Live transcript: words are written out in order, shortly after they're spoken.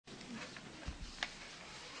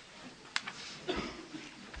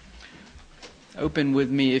Open with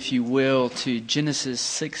me, if you will, to Genesis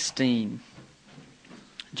 16.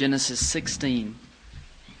 Genesis 16.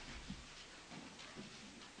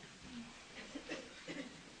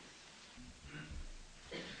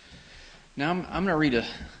 Now, I'm going to read a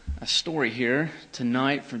story here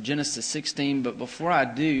tonight from Genesis 16, but before I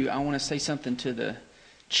do, I want to say something to the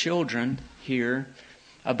children here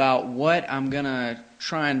about what I'm going to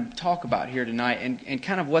try and talk about here tonight and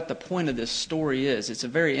kind of what the point of this story is. It's a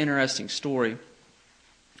very interesting story.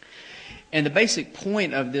 And the basic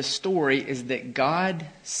point of this story is that God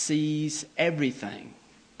sees everything.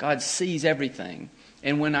 God sees everything.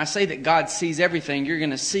 And when I say that God sees everything, you're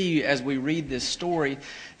going to see as we read this story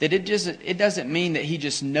that it doesn't mean that He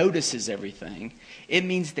just notices everything. It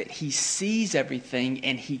means that He sees everything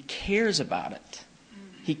and He cares about it.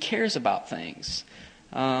 He cares about things.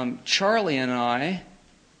 Charlie and I,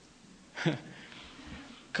 a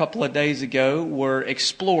couple of days ago, were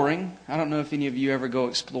exploring. I don't know if any of you ever go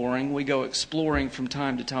exploring. We go exploring from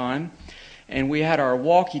time to time. And we had our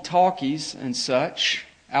walkie-talkies and such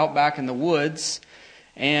out back in the woods.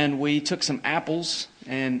 And we took some apples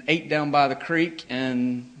and ate down by the creek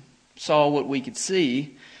and saw what we could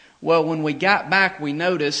see. Well, when we got back, we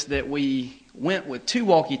noticed that we went with 2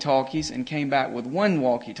 walkie-talkies and came back with 1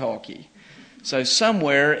 walkie-talkie. So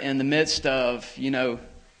somewhere in the midst of,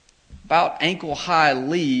 about ankle-high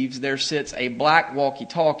leaves, there sits a black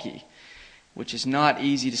walkie-talkie, which is not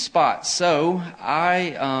easy to spot. So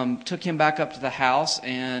I took him back up to the house,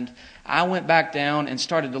 and I went back down and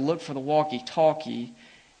started to look for the walkie-talkie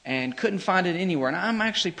and couldn't find it anywhere. And I'm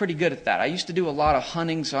actually pretty good at that. I used to do a lot of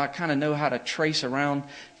hunting, so I kind of know how to trace around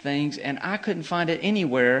things, and I couldn't find it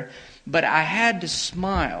anywhere. But I had to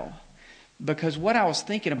smile, because what I was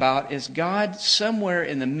thinking about is God, somewhere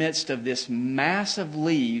in the midst of this mass of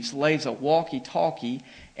leaves, lays a walkie-talkie,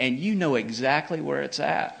 and you know exactly where it's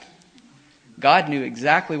at. God knew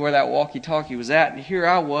exactly where that walkie-talkie was at, and here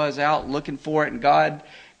I was out looking for it, and God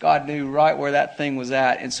knew right where that thing was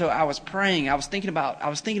at. And so I was praying. I was thinking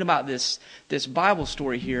about this Bible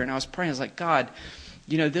story here, and I was praying. I was like, God,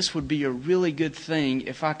 this would be a really good thing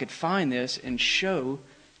if I could find this and show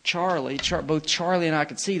both Charlie and I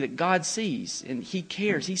could see that God sees, and He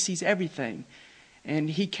cares. He sees everything, and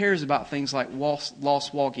He cares about things like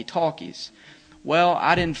lost walkie-talkies. Well,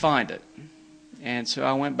 I didn't find it, and so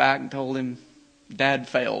I went back and told him Dad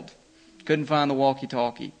failed. Couldn't find the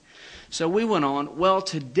walkie-talkie. So we went on. Well,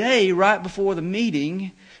 today, right before the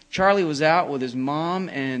meeting, Charlie was out with his mom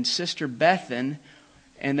and sister Bethan,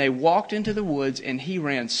 and they walked into the woods, and he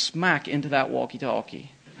ran smack into that walkie-talkie.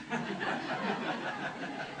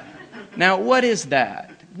 Now, what is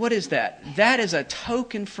that? What is that? That is a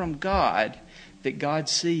token from God that God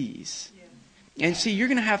sees. And see, you're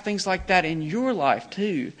going to have things like that in your life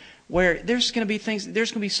too, where there's going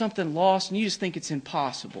to be something lost, and you just think it's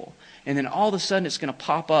impossible. And then all of a sudden it's going to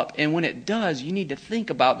pop up. And when it does, you need to think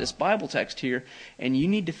about this Bible text here, and you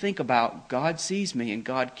need to think about God sees me and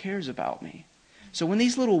God cares about me. So when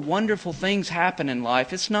these little wonderful things happen in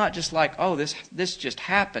life, it's not just like, oh, this just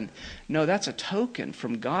happened. No, that's a token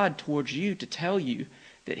from God towards you to tell you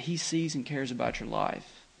that He sees and cares about your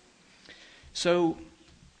life. So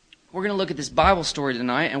we're going to look at this Bible story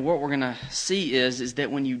tonight, and what we're going to see is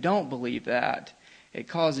that when you don't believe that, it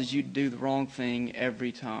causes you to do the wrong thing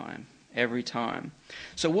every time. Every time.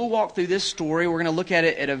 So we'll walk through this story. We're going to look at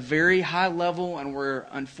it at a very high level, and we're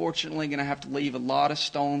unfortunately going to have to leave a lot of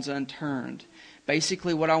stones unturned.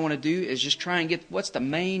 Basically, what I want to do is just try and get what's the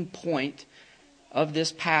main point of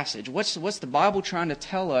this passage. What's the Bible trying to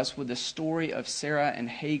tell us with the story of Sarah and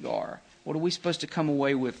Hagar? What are we supposed to come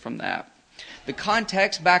away with from that? The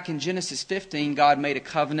context, back in Genesis 15, God made a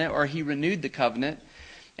covenant, or He renewed the covenant.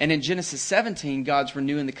 And in Genesis 17, God's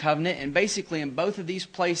renewing the covenant. And basically in both of these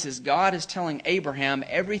places, God is telling Abraham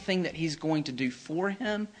everything that He's going to do for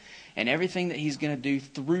him and everything that He's going to do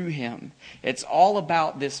through him. It's all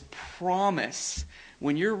about this promise.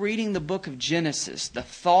 When you're reading the book of Genesis, the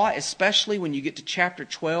thought, especially when you get to chapter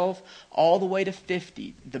 12 all the way to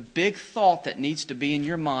 50, the big thought that needs to be in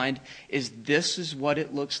your mind is this is what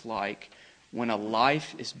it looks like when a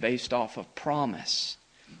life is based off of promise.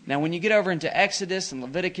 Now, when you get over into Exodus and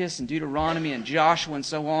Leviticus and Deuteronomy and Joshua and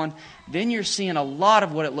so on, then you're seeing a lot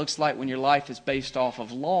of what it looks like when your life is based off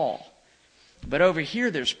of law. But over here,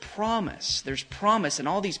 there's promise. There's promise. And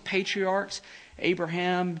all these patriarchs,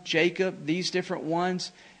 Abraham, Jacob, these different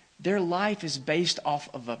ones, their life is based off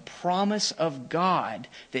of a promise of God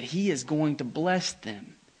that He is going to bless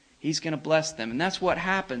them. He's going to bless them. And that's what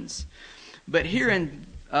happens. But here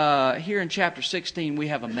in chapter 16, we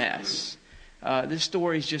have a mess. This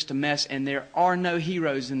story is just a mess, and there are no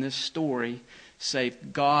heroes in this story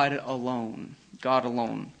save God alone. God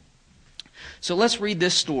alone. So let's read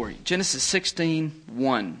this story. Genesis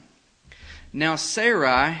 16:1. Now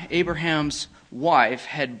Sarai, Abraham's wife,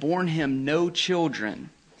 had borne him no children,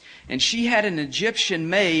 and she had an Egyptian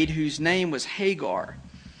maid whose name was Hagar.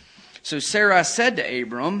 So Sarai said to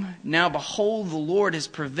Abram, Now behold, the Lord has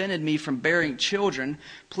prevented me from bearing children.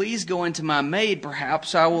 Please go into my maid,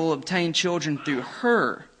 perhaps I will obtain children through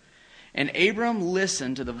her. And Abram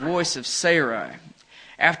listened to the voice of Sarai.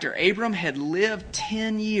 After Abram had lived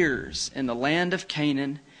 10 years in the land of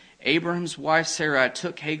Canaan, Abram's wife Sarai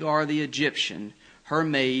took Hagar the Egyptian, her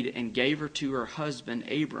maid, and gave her to her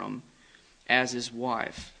husband Abram as his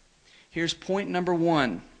wife. Here's point number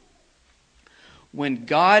 1. When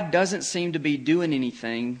God doesn't seem to be doing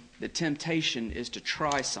anything, the temptation is to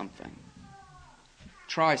try something.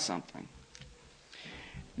 Try something.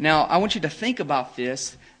 Now, I want you to think about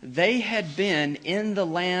this. They had been in the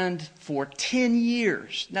land for 10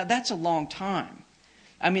 years. Now, that's a long time.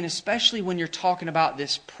 I mean, especially when you're talking about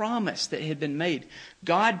this promise that had been made.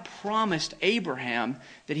 God promised Abraham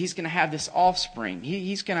that he's going to have this offspring.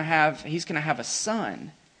 He's going to have a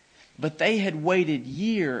son. But they had waited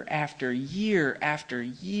year after year after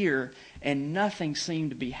year, and nothing seemed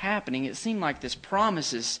to be happening. It seemed like this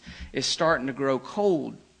promise is starting to grow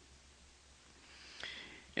cold.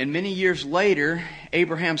 And many years later,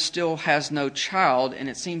 Abraham still has no child, and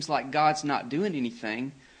it seems like God's not doing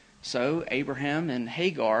anything. So Abraham and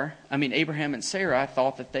Sarai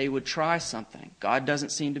thought that they would try something. God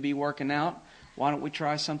doesn't seem to be working out. Why don't we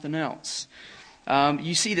try something else?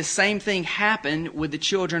 You see the same thing happen with the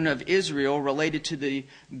children of Israel related to the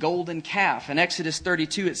golden calf. In Exodus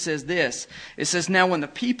 32 it says this. It says, Now when the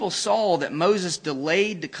people saw that Moses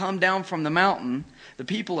delayed to come down from the mountain, the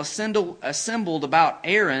people assembled about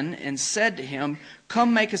Aaron and said to him,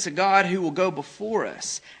 Come make us a god who will go before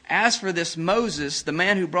us. As for this Moses, the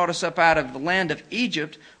man who brought us up out of the land of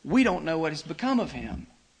Egypt, we don't know what has become of him.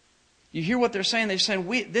 You hear what they're saying? They're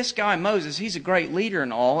saying, this guy Moses, he's a great leader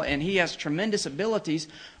and all, and he has tremendous abilities,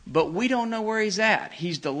 but we don't know where he's at.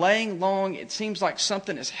 He's delaying long. It seems like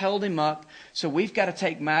something has held him up, so we've got to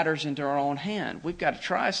take matters into our own hand. We've got to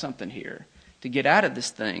try something here to get out of this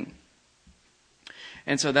thing.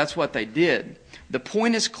 And so that's what they did. The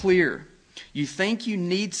point is clear. You think you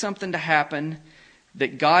need something to happen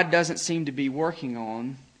that God doesn't seem to be working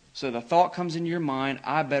on, so the thought comes in your mind,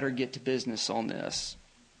 I better get to business on this.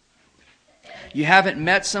 You haven't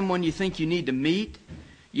met someone you think you need to meet.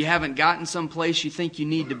 You haven't gotten someplace you think you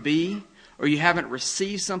need to be. Or you haven't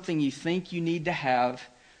received something you think you need to have.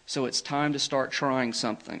 So it's time to start trying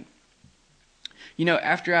something. You know,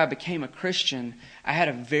 after I became a Christian, I had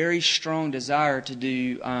a very strong desire to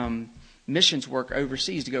do missions work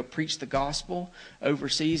overseas, to go preach the gospel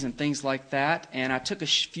overseas and things like that. And I took a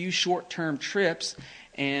few short-term trips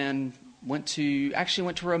and went to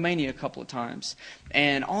Romania a couple of times.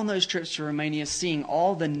 And on those trips to Romania, seeing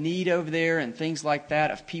all the need over there and things like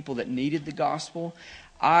that of people that needed the gospel,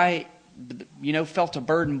 I felt a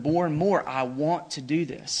burden more and more. I want to do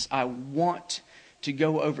this. I want to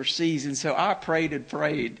go overseas. And so I prayed and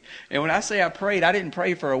prayed. And when I say I prayed, I didn't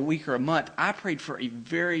pray for a week or a month. I prayed for a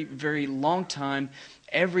very, very long time,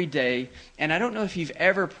 every day. And I don't know if you've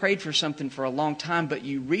ever prayed for something for a long time, but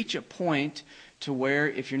you reach a point to where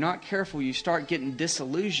if you're not careful, you start getting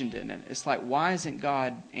disillusioned in it. It's like, why isn't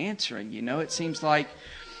God answering?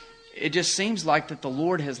 It just seems like that the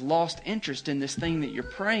Lord has lost interest in this thing that you're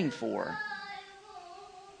praying for.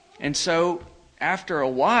 And so after a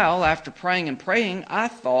while, after praying and praying, I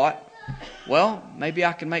thought, well, maybe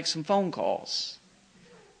I can make some phone calls.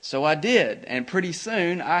 So I did. And pretty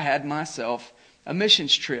soon I had myself a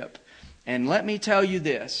missions trip. And let me tell you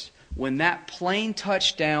this. When that plane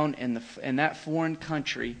touched down in that foreign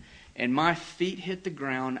country and my feet hit the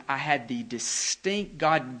ground, I had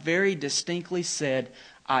God very distinctly said,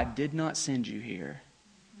 I did not send you here.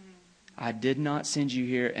 I did not send you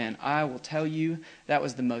here. And I will tell you, that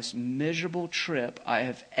was the most miserable trip I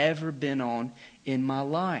have ever been on in my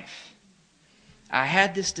life. I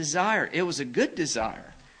had this desire. It was a good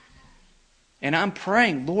desire. And I'm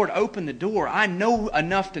praying, Lord, open the door. I know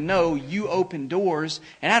enough to know you open doors,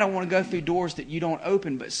 and I don't want to go through doors that you don't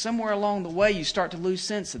open. But somewhere along the way, you start to lose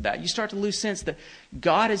sense of that. You start to lose sense that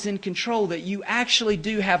God is in control, that you actually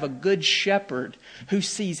do have a good shepherd who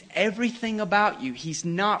sees everything about you. He's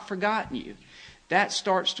not forgotten you. That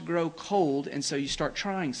starts to grow cold, and so you start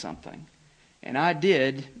trying something. And I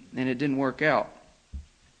did, and it didn't work out.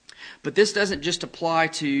 But this doesn't just apply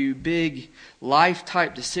to big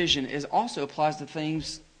life-type decision. It also applies to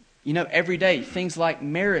things, every day. Things like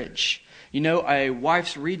marriage. A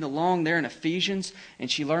wife's reading along there in Ephesians, and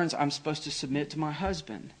she learns I'm supposed to submit to my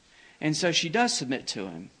husband. And so she does submit to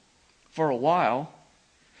him for a while.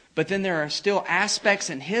 But then there are still aspects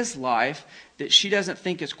in his life that she doesn't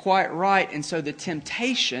think is quite right. And so the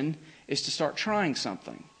temptation is to start trying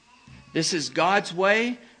something. This is God's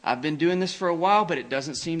way. I've been doing this for a while, but it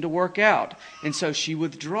doesn't seem to work out. And so she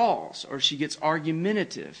withdraws, or she gets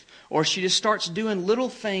argumentative, or she just starts doing little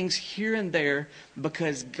things here and there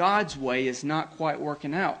because God's way is not quite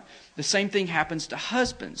working out. The same thing happens to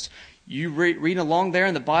husbands. You read along there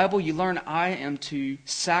in the Bible, you learn I am to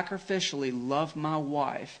sacrificially love my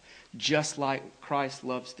wife just like Christ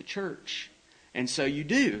loves the church. And so you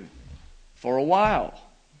do for a while.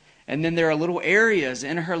 And then there are little areas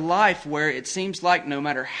in her life where it seems like no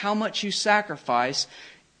matter how much you sacrifice,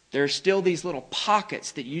 there are still these little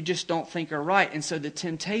pockets that you just don't think are right. And so the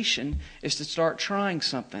temptation is to start trying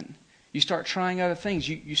something. You start trying other things.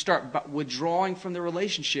 You start withdrawing from the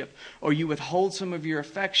relationship, or you withhold some of your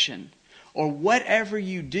affection. Or whatever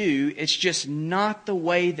you do, it's just not the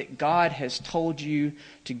way that God has told you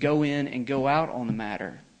to go in and go out on the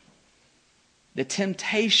matter. The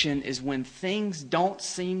temptation is when things don't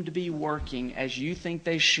seem to be working as you think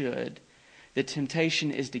they should. The temptation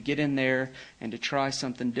is to get in there and to try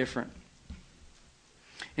something different.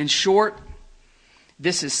 In short,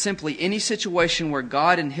 this is simply any situation where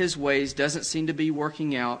God and His ways doesn't seem to be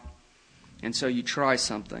working out, and so you try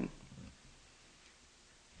something.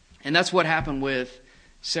 And that's what happened with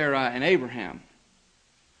Sarah and Abraham.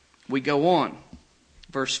 We go on.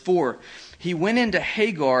 Verse 4, he went into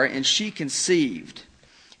Hagar and she conceived.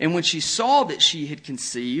 And when she saw that she had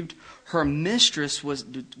conceived, her mistress was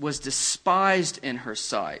despised in her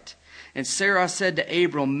sight. And Sarah said to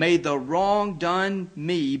Abram, may the wrong done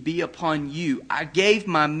me be upon you. I gave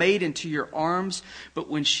my maid into your arms, but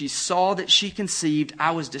when she saw that she conceived,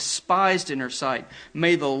 I was despised in her sight.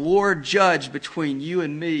 May the Lord judge between you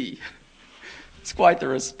and me. It's quite the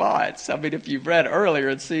response. I mean, if you've read earlier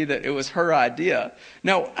and see that it was her idea.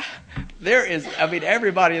 No,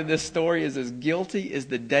 everybody in this story is as guilty as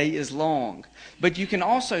the day is long. But you can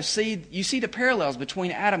also see the parallels between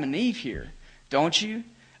Adam and Eve here, don't you?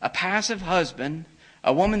 A passive husband,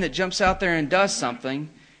 a woman that jumps out there and does something,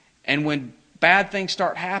 and when bad things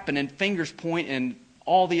start happening, fingers point in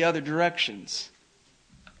all the other directions.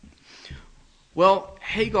 Well,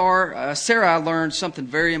 Sarah learned something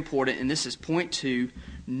very important, and this is point 2.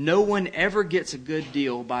 No one ever gets a good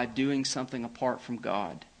deal by doing something apart from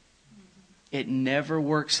God. It never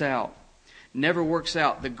works out. Never works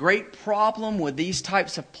out. The great problem with these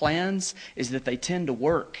types of plans is that they tend to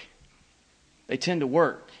work. They tend to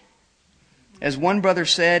work. As one brother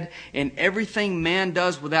said, in everything man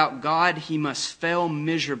does without God, he must fail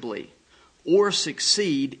miserably or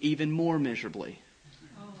succeed even more miserably.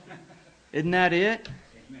 Isn't that it?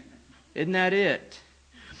 Isn't that it?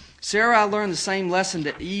 Sarah learned the same lesson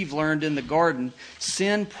that Eve learned in the garden.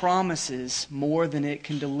 Sin promises more than it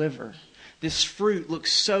can deliver. This fruit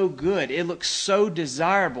looks so good. It looks so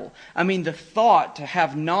desirable. I mean, the thought to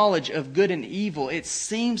have knowledge of good and evil, it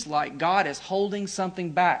seems like God is holding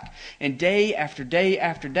something back. And day after day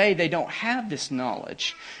after day, they don't have this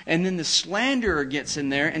knowledge. And then the slanderer gets in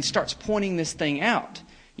there and starts pointing this thing out.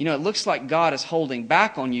 You know, it looks like God is holding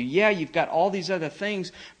back on you. Yeah, you've got all these other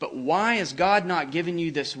things, but why is God not giving you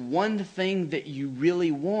this one thing that you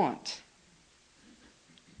really want?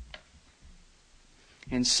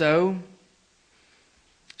 And so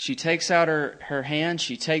she takes out her hand,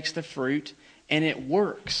 she takes the fruit, and it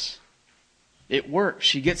works. It works.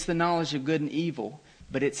 She gets the knowledge of good and evil,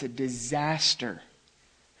 but it's a disaster.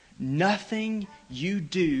 Nothing you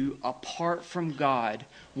do apart from God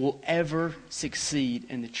will ever succeed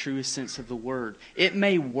in the truest sense of the word. It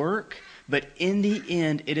may work, but in the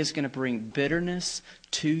end, it is going to bring bitterness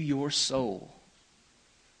to your soul.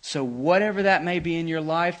 So whatever that may be in your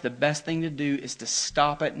life, the best thing to do is to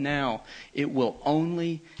stop it now. It will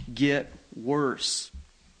only get worse.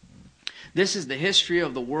 This is the history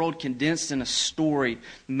of the world condensed in a story.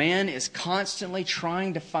 Man is constantly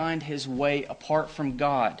trying to find his way apart from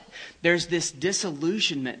God. There's this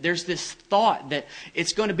disillusionment. There's this thought that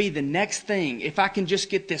it's going to be the next thing. If I can just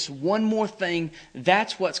get this one more thing,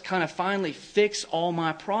 that's what's kind of finally fix all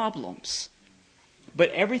my problems.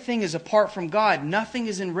 But everything is apart from God. Nothing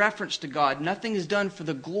is in reference to God. Nothing is done for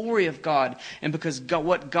the glory of God. And because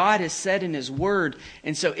what God has said in His Word.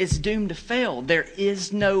 And so it's doomed to fail. There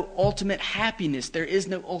is no ultimate happiness. There is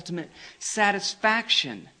no ultimate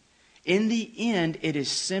satisfaction. In the end, it is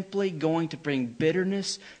simply going to bring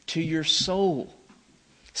bitterness to your soul.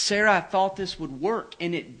 Sarah thought this would work,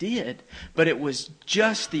 and it did. But it was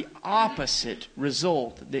just the opposite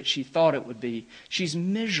result that she thought it would be. She's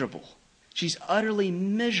miserable. She's utterly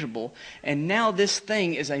miserable. And now this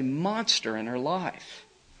thing is a monster in her life.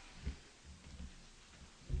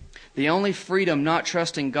 The only freedom not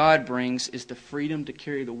trusting God brings is the freedom to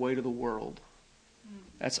carry the weight of the world.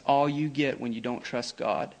 That's all you get when you don't trust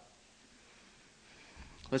God.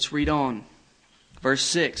 Let's read on. Verse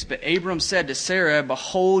 6, But Abram said to Sarah,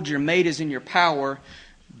 Behold, your maid is in your power.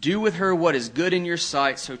 Do with her what is good in your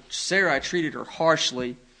sight. So Sarai treated her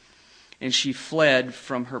harshly, and she fled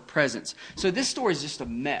from her presence. So this story is just a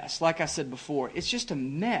mess. Like I said before, it's just a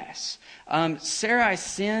mess. Sarai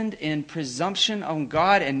sinned in presumption on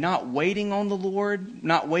God and not waiting on the Lord.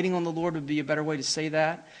 Not waiting on the Lord would be a better way to say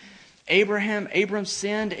that. Abram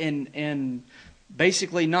sinned in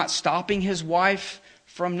basically not stopping his wife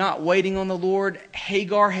from not waiting on the Lord.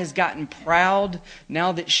 Hagar has gotten proud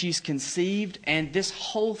now that she's conceived, and this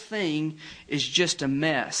whole thing is just a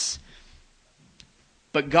mess.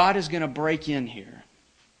 But God is going to break in here.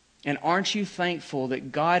 And aren't you thankful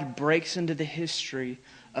that God breaks into the history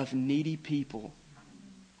of needy people?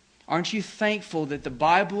 Aren't you thankful that the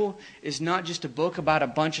Bible is not just a book about a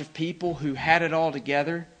bunch of people who had it all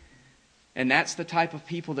together? And that's the type of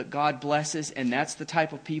people that God blesses, and that's the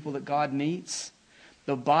type of people that God meets?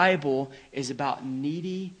 The Bible is about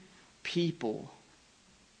needy people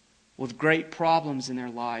with great problems in their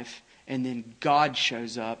life, and then God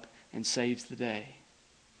shows up and saves the day.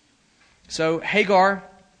 So Hagar,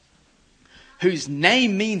 whose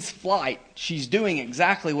name means flight, she's doing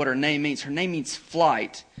exactly what her name means. Her name means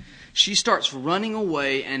flight. She starts running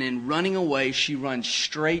away, and in running away, she runs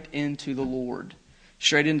straight into the Lord.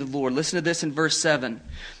 Straight into the Lord. Listen to this in verse 7.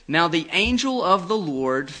 Now the angel of the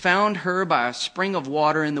Lord found her by a spring of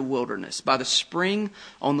water in the wilderness, by the spring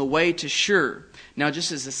on the way to Shur. Now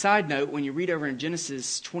just as a side note, when you read over in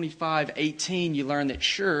Genesis 25:18, you learn that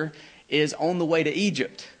Shur is on the way to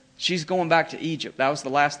Egypt. She's going back to Egypt. That was the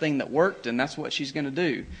last thing that worked, and that's what she's going to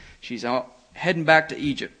do. She's heading back to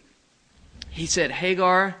Egypt. He said,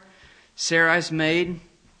 Hagar, Sarai's maid,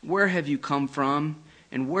 where have you come from,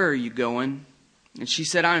 and where are you going? And she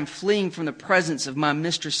said, I am fleeing from the presence of my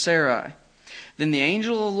mistress Sarai. Then the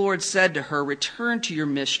angel of the Lord said to her, Return to your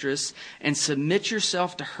mistress and submit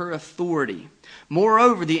yourself to her authority.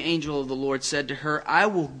 Moreover, the angel of the Lord said to her, I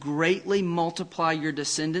will greatly multiply your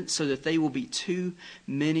descendants so that they will be too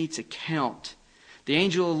many to count. The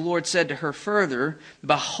angel of the Lord said to her further,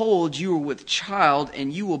 Behold, you are with child,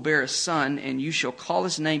 and you will bear a son, and you shall call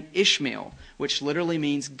his name Ishmael, which literally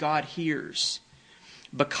means God hears.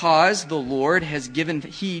 Because the Lord has given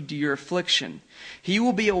heed to your affliction. He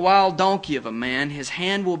will be a wild donkey of a man. His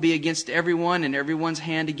hand will be against everyone, and everyone's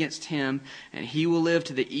hand against him. And he will live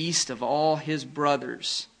to the east of all his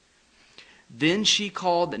brothers. Then she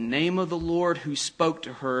called the name of the Lord who spoke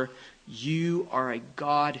to her, You are a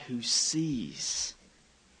God who sees.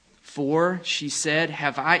 For, she said,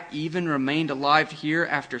 Have I even remained alive here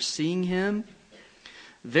after seeing him?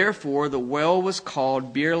 Therefore the well was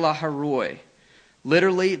called Beer-lahai-roi.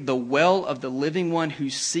 Literally, the well of the living one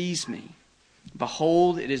who sees me.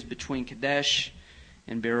 Behold, it is between Kadesh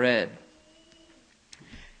and Bered.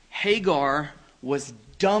 Hagar was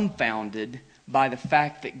dumbfounded by the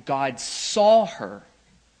fact that God saw her.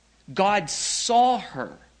 God saw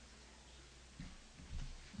her.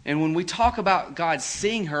 And when we talk about God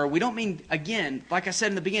seeing her, we don't mean, again, like I said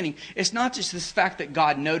in the beginning, it's not just this fact that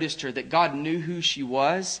God noticed her, that God knew who she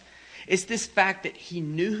was. It's this fact that he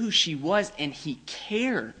knew who she was and he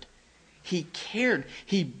cared. He cared.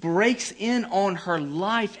 He breaks in on her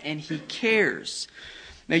life and he cares.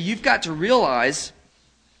 Now you've got to realize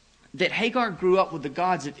that Hagar grew up with the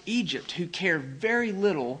gods of Egypt who care very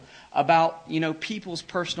little about, people's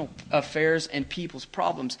personal affairs and people's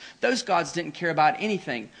problems. Those gods didn't care about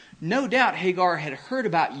anything. No doubt Hagar had heard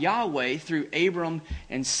about Yahweh through Abram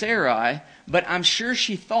and Sarai, but I'm sure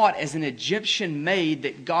she thought as an Egyptian maid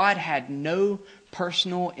that God had no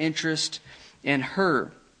personal interest in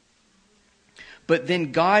her. But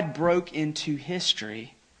then God broke into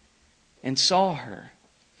history and saw her.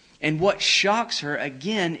 And what shocks her,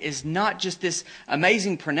 again, is not just this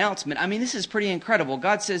amazing pronouncement. I mean, this is pretty incredible.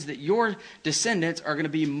 God says that your descendants are going to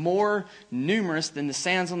be more numerous than the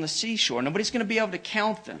sands on the seashore. Nobody's going to be able to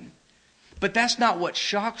count them. But that's not what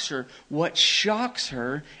shocks her. What shocks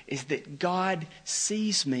her is that God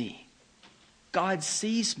sees me. God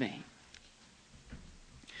sees me.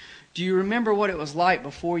 Do you remember what it was like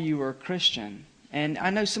before you were a Christian? And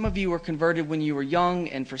I know some of you were converted when you were young,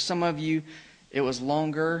 and for some of you, it was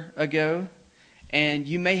longer ago, and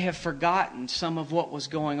you may have forgotten some of what was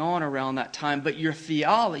going on around that time, but your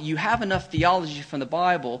theology, you have enough theology from the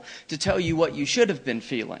Bible to tell you what you should have been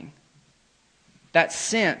feeling. That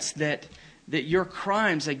sense that that your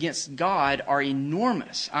crimes against God are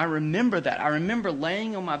enormous. I remember that. I remember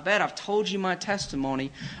laying on my bed. I've told you my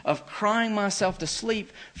testimony of crying myself to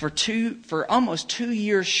sleep for almost 2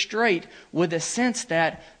 years straight with a sense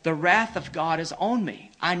that the wrath of God is on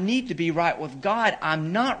me. I need to be right with God.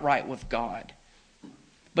 I'm not right with God.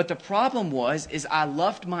 But the problem is I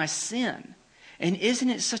loved my sin. And isn't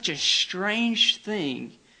it such a strange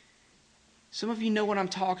thing? Some of you know what I'm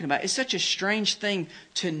talking about. It's such a strange thing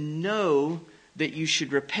to know that you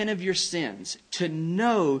should repent of your sins, to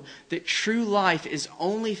know that true life is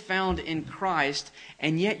only found in Christ,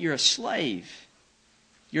 and yet you're a slave.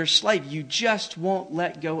 You're a slave. You just won't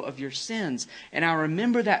let go of your sins. And I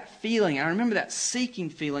remember that feeling. I remember that seeking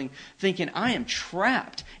feeling, thinking, I am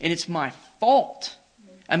trapped, and it's my fault.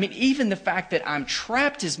 I mean, even the fact that I'm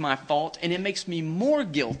trapped is my fault, and it makes me more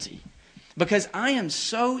guilty. Because I am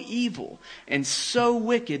so evil and so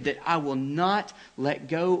wicked that I will not let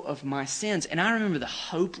go of my sins. And I remember the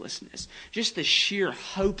hopelessness, just the sheer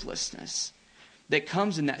hopelessness that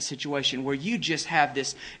comes in that situation where you just have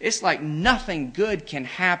this, it's like nothing good can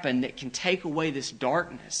happen that can take away this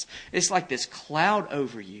darkness. It's like this cloud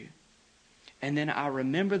over you. And then I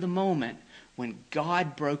remember the moment when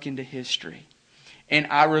God broke into history. And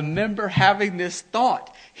I remember having this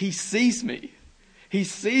thought, He sees me. He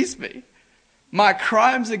sees me. My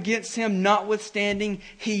crimes against Him notwithstanding,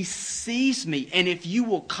 He sees me. And if you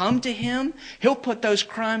will come to Him, He'll put those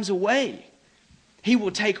crimes away. He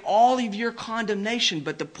will take all of your condemnation.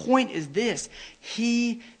 But the point is this: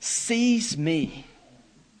 He sees me.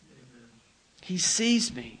 He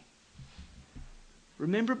sees me.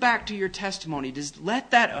 Remember back to your testimony. Does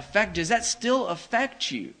that still affect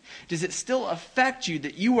you? Does it still affect you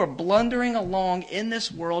that you are blundering along in this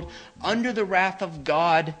world under the wrath of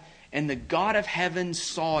God, and the God of heaven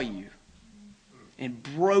saw you and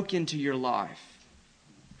broke into your life?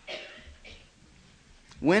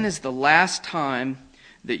 When is the last time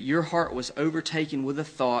that your heart was overtaken with a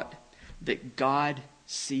thought that God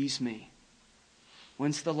sees me?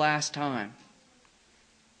 When's the last time?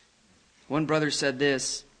 One brother said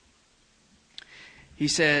this. He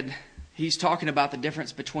said, he's talking about the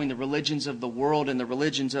difference between the religions of the world and the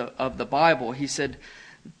religions of the Bible. He said,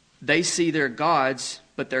 they see their gods,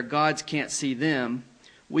 but their gods can't see them.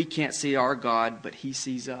 We can't see our God, but He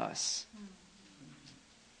sees us.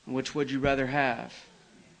 Which would you rather have?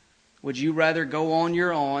 Would you rather go on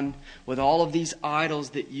your own with all of these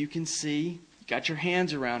idols that you can see? You got your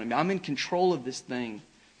hands around them. I'm in control of this thing.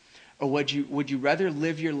 Or would you rather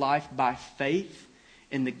live your life by faith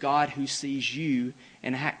in the God who sees you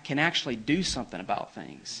and can actually do something about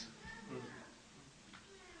things?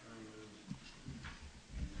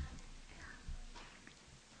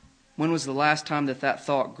 When was the last time that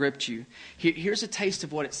thought gripped you? Here's a taste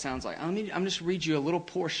of what it sounds like. I'm just read you a little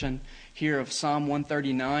portion here of Psalm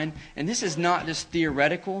 139. And this is not just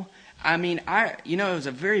theoretical. I mean, it was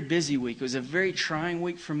a very busy week. It was a very trying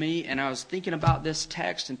week for me. And I was thinking about this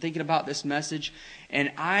text and thinking about this message.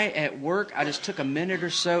 And at work, I just took a minute or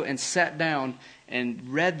so and sat down and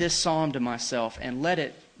read this psalm to myself and let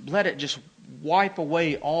it just wipe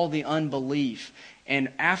away all the unbelief. And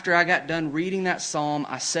after I got done reading that psalm,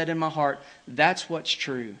 I said in my heart, that's what's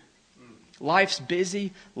true. Life's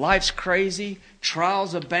busy. Life's crazy.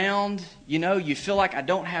 Trials abound. You feel like I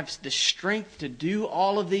don't have the strength to do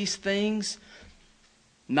all of these things.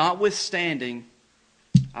 Notwithstanding,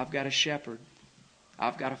 I've got a shepherd.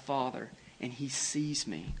 I've got a Father. And He sees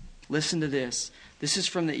me. Listen to this. This is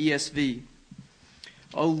from the ESV.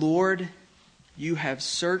 O Lord, You have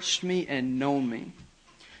searched me and known me.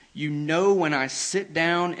 You know when I sit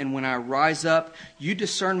down and when I rise up. You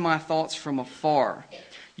discern my thoughts from afar.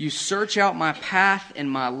 You search out my path, and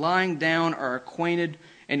my lying down are acquainted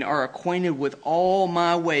with all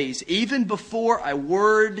my ways. Even before a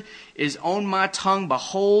word is on my tongue,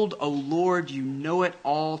 behold, O Lord, You know it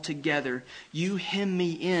all together. You hem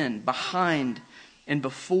me in behind and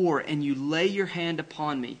before, and You lay Your hand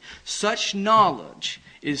upon me. Such knowledge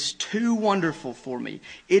is too wonderful for me.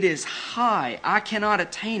 It is high. I cannot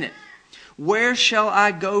attain it. Where shall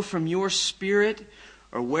I go from Your Spirit?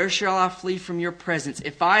 Or where shall I flee from Your presence?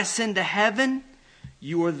 If I ascend to heaven,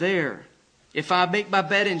 You are there. If I make my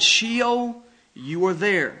bed in Sheol, You are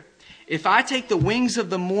there. If I take the wings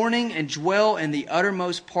of the morning and dwell in the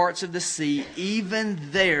uttermost parts of the sea, even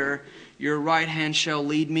there Your right hand shall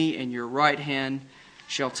lead me, and Your right hand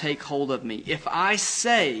shall take hold of me. If I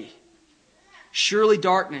say, surely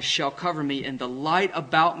darkness shall cover me, and the light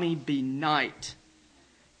about me be night,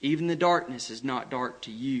 even the darkness is not dark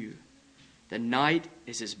to You. The night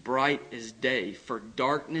is as bright as day, for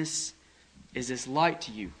darkness is as light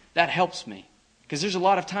to You. That helps me. Because there's a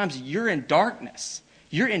lot of times you're in darkness.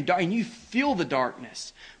 You're in dark and you feel the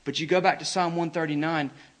darkness. But you go back to Psalm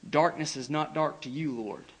 139, darkness is not dark to you,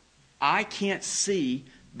 Lord. I can't see,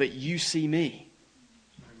 but you see me.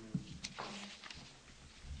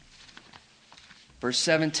 Verse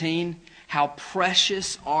 17, how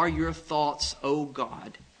precious are your thoughts, O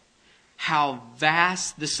God. How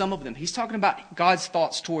vast the sum of them. He's talking about God's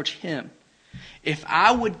thoughts towards him. If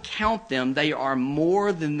I would count them, they are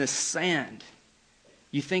more than the sand.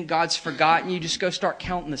 You think God's forgotten you? Just go start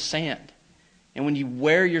counting the sand. And when you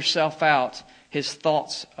wear yourself out, his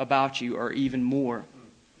thoughts about you are even more.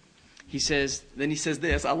 He says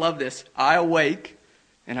this, I love this. I awake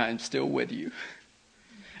and I am still with you.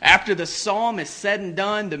 After the psalm is said and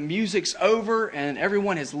done, the music's over and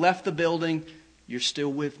everyone has left the building, you're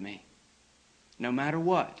still with me. No matter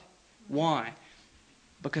what. Why?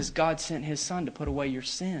 Because God sent his son to put away your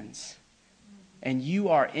sins. And you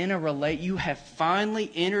are you have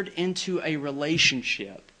finally entered into a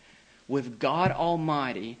relationship with God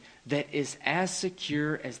Almighty that is as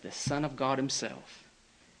secure as the Son of God himself.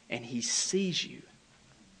 And he sees you.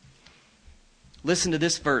 Listen to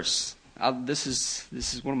this verse. This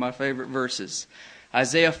is one of my favorite verses.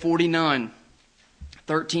 Isaiah 49,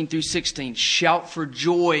 13 through 16. Shout for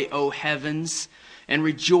joy, O heavens, and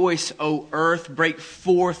rejoice, O earth. Break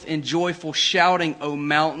forth in joyful shouting, O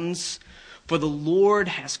mountains. For the Lord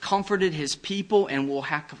has comforted his people and will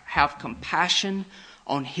have compassion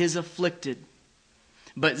on his afflicted.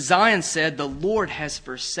 But Zion said, the Lord has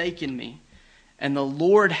forsaken me, and the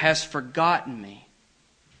Lord has forgotten me.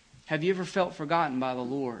 Have you ever felt forgotten by the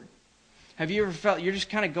Lord? Have you ever felt you're just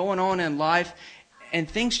kind of going on in life and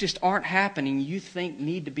things just aren't happening you think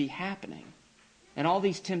need to be happening? And all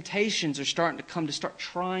these temptations are starting to come to start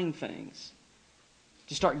trying things.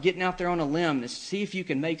 To start getting out there on a limb to see if you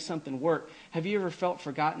can make something work. Have you ever felt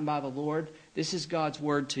forgotten by the Lord? This is God's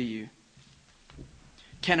word to you.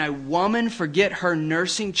 Can a woman forget her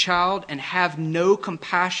nursing child and have no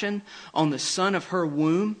compassion on the son of her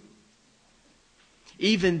womb?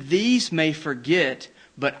 Even these may forget,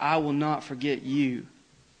 but I will not forget you.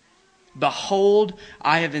 Behold,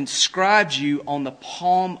 I have inscribed you on the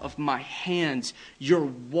palm of my hands. Your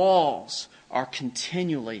walls are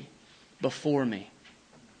continually before me.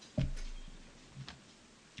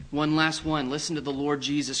 One last one. Listen to the Lord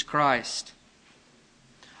Jesus Christ.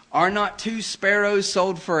 Are not 2 sparrows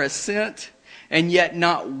sold for a cent? And yet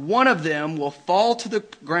not one of them will fall to the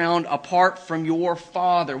ground apart from your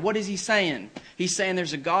Father. What is he saying? He's saying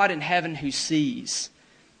there's a God in heaven who sees.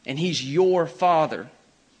 And he's your Father.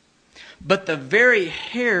 But the very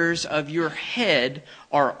hairs of your head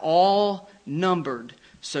are all numbered.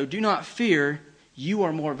 So do not fear. You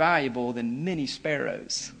are more valuable than many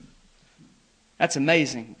sparrows. That's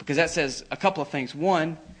amazing because that says a couple of things.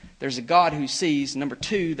 One, there's a God who sees. Number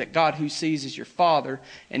 2, that God who sees is your Father.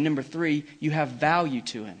 And number 3, you have value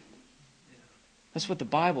to him. That's what the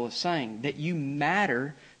Bible is saying, that you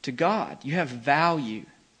matter to God. You have value.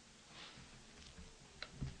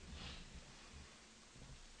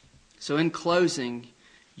 So in closing,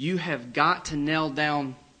 you've got to nail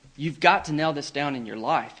this down in your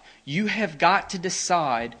life. You have got to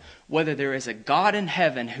decide whether there is a God in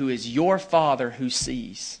heaven who is your Father who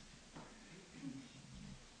sees.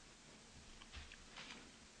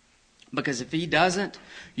 Because if he doesn't,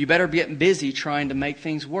 you better get busy trying to make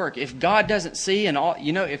things work. If God doesn't see and all,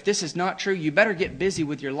 if this is not true, you better get busy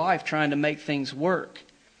with your life trying to make things work.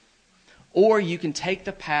 Or you can take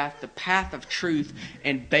the path of truth,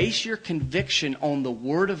 and base your conviction on the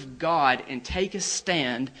Word of God and take a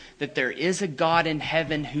stand that there is a God in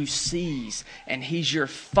heaven who sees, and he's your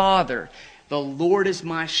Father. The Lord is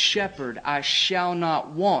my shepherd, I shall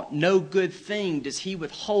not want. No good thing does he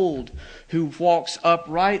withhold who walks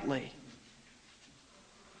uprightly.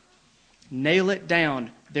 Nail it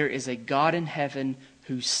down. There is a God in heaven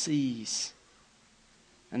who sees.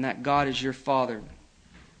 And that God is your Father.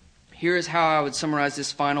 Here is how I would summarize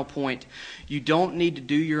this final point. You don't need to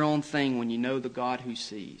do your own thing when you know the God who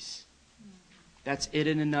sees. That's it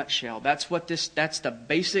in a nutshell. That's the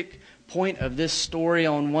basic point of this story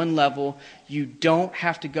on one level. You don't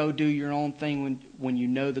have to go do your own thing when you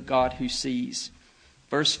know the God who sees.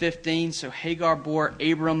 Verse 15, so Hagar bore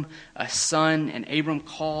Abram a son, and Abram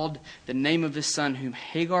called the name of his son whom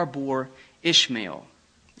Hagar bore Ishmael.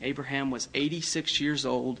 Abraham was 86 years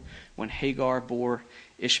old when Hagar bore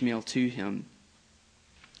Ishmael to him.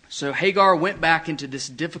 So Hagar went back into this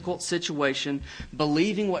difficult situation,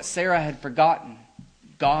 believing what Sarah had forgotten.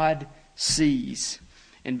 God sees.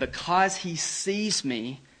 And because he sees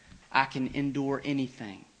me, I can endure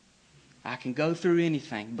anything. I can go through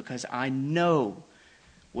anything because I know,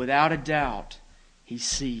 without a doubt, He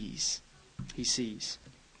sees. He sees.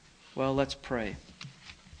 Well, let's pray.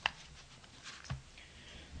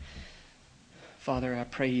 Father, I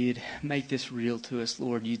pray you'd make this real to us,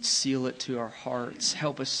 Lord. You'd seal it to our hearts.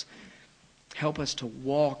 Help us to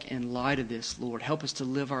walk in light of this, Lord. Help us to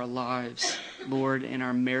live our lives, Lord, in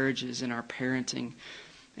our marriages, in our parenting,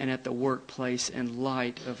 and at the workplace in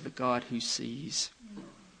light of the God who sees.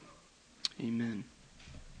 Amen.